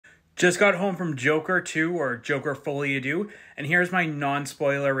Just got home from Joker 2 or Joker Folie, and here's my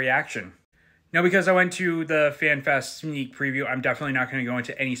non-spoiler reaction. Now, because I went to the FanFest sneak preview, I'm definitely not going to go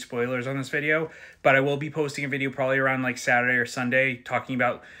into any spoilers on this video, but I will be posting a video probably around like Saturday or Sunday talking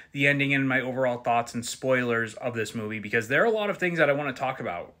about the ending and my overall thoughts and spoilers of this movie, because there are a lot of things that I want to talk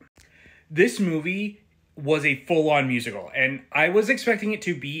about. This movie was a full-on musical, and I was expecting it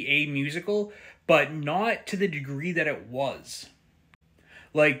to be a musical, but not to the degree that it was.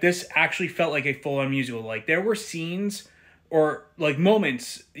 Like, this actually felt like a full-on musical. Like, there were scenes or, like,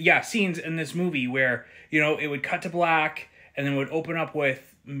 moments, scenes in this movie where, it would cut to black and then would open up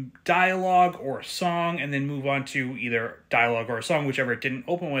with dialogue or a song and then move on to either dialogue or a song, whichever it didn't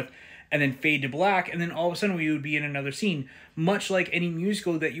open with, and then fade to black, and then all of a sudden we would be in another scene, much like any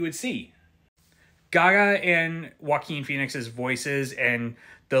musical that you would see. Gaga and Joaquin Phoenix's voices and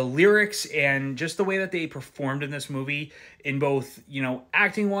the lyrics and just the way that they performed in this movie in both,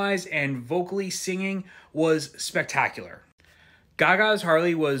 acting wise and vocally singing was spectacular. Gaga's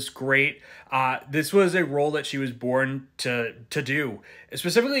Harley was great. This was a role that she was born to do,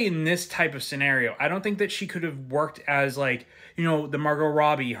 specifically in this type of scenario. I don't think that she could have worked as the Margot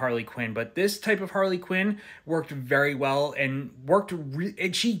Robbie Harley Quinn, but this type of Harley Quinn worked very well and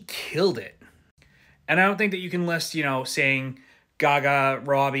and she killed it. And I don't think that you can list, saying Gaga,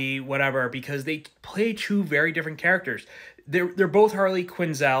 Robbie, whatever, because they play two very different characters. They're both Harley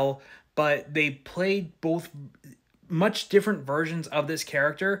Quinzel, but they played both much different versions of this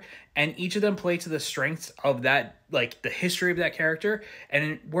character, and each of them play to the strengths of that, like the history of that character,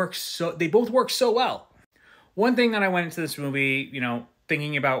 and they both work so well. One thing that I went into this movie,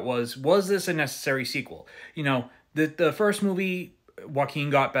 thinking about was this a necessary sequel? The first movie, Joaquin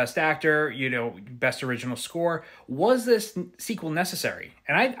got Best Actor, Best Original Score. Was this sequel necessary?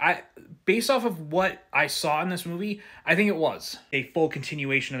 And I based off of what I saw in this movie, I think it was a full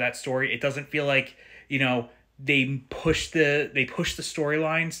continuation of that story. It doesn't feel like, they pushed the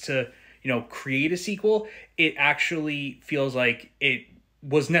storylines to, create a sequel. It actually feels like it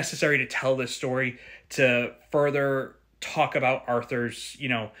was necessary to tell this story to further talk about Arthur's,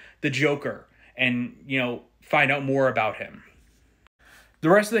 the Joker, and, find out more about him. The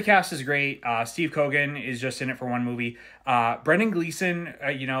rest of the cast is great. Steve Coogan is just in it for one movie. Brendan Gleeson,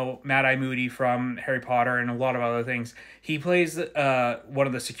 Mad-Eye Moody from Harry Potter and a lot of other things. He plays one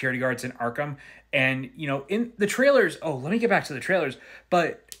of the security guards in Arkham. And, in the trailers, let me get back to the trailers.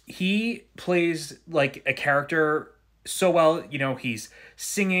 But he plays like a character so well. He's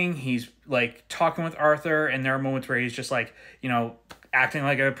singing, he's like talking with Arthur. And there are moments where he's just like, acting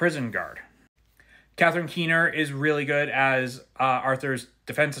like a prison guard. Catherine Keener is really good as Arthur's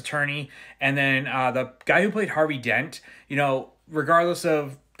defense attorney. And then the guy who played Harvey Dent, regardless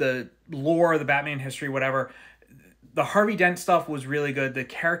of the lore, the Batman history, whatever, the Harvey Dent stuff was really good. The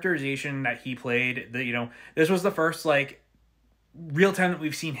characterization that he played, this was the first real time that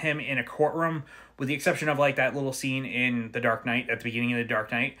we've seen him in a courtroom, with the exception of that little scene in The Dark Knight, at the beginning of The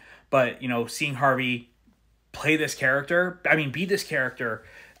Dark Knight. But, seeing Harvey be this character,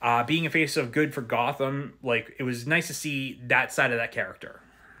 being a face of good for Gotham, it was nice to see that side of that character.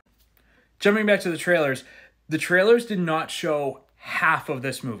 Jumping back to the trailers did not show half of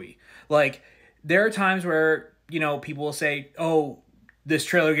this movie. There are times where, people will say, oh, this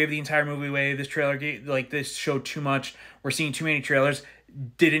trailer gave the entire movie away, this trailer gave, this showed too much, we're seeing too many trailers.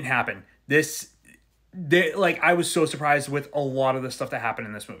 Didn't happen. I was so surprised with a lot of the stuff that happened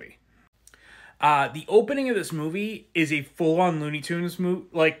in this movie. The opening of this movie is a full-on Looney Tunes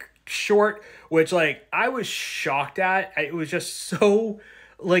short, which I was shocked at. It was just so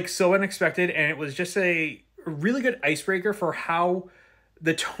unexpected, and it was just a really good icebreaker for how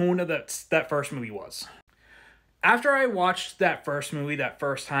the tone of that first movie was. After I watched that first movie that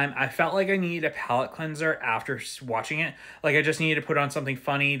first time, I felt like I needed a palate cleanser after watching it. I just needed to put on something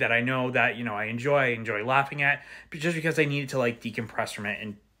funny that I know that, I enjoy laughing at, just because I needed to decompress from it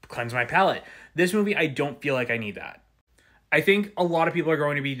and cleanse my palate. This movie, I don't feel like I need that. I think a lot of people are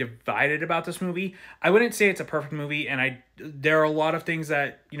going to be divided about this movie. I wouldn't say it's a perfect movie, and there are a lot of things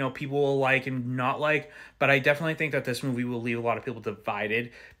that, people will like and not like, but I definitely think that this movie will leave a lot of people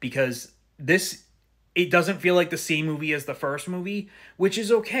divided, because it doesn't feel like the same movie as the first movie, which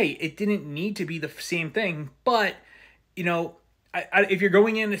is okay. It didn't need to be the same thing, but, if you're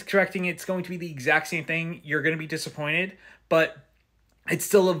going in expecting it's going to be the exact same thing, you're going to be disappointed, but it's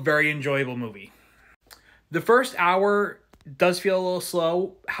still a very enjoyable movie. The first hour does feel a little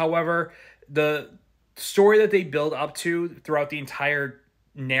slow. However, the story that they build up to throughout the entire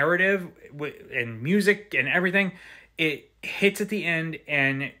narrative and music and everything, it hits at the end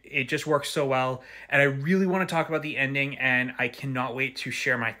and it just works so well. And I really want to talk about the ending, and I cannot wait to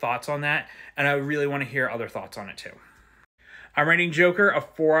share my thoughts on that. And I really want to hear other thoughts on it too. I'm rating Joker a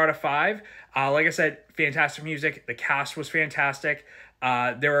 4 out of 5. Like I said, fantastic music. The cast was fantastic.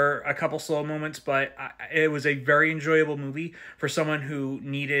 There were a couple slow moments, but it was a very enjoyable movie for someone who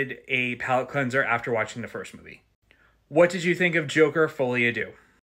needed a palate cleanser after watching the first movie. What did you think of Joker Folie à Deux?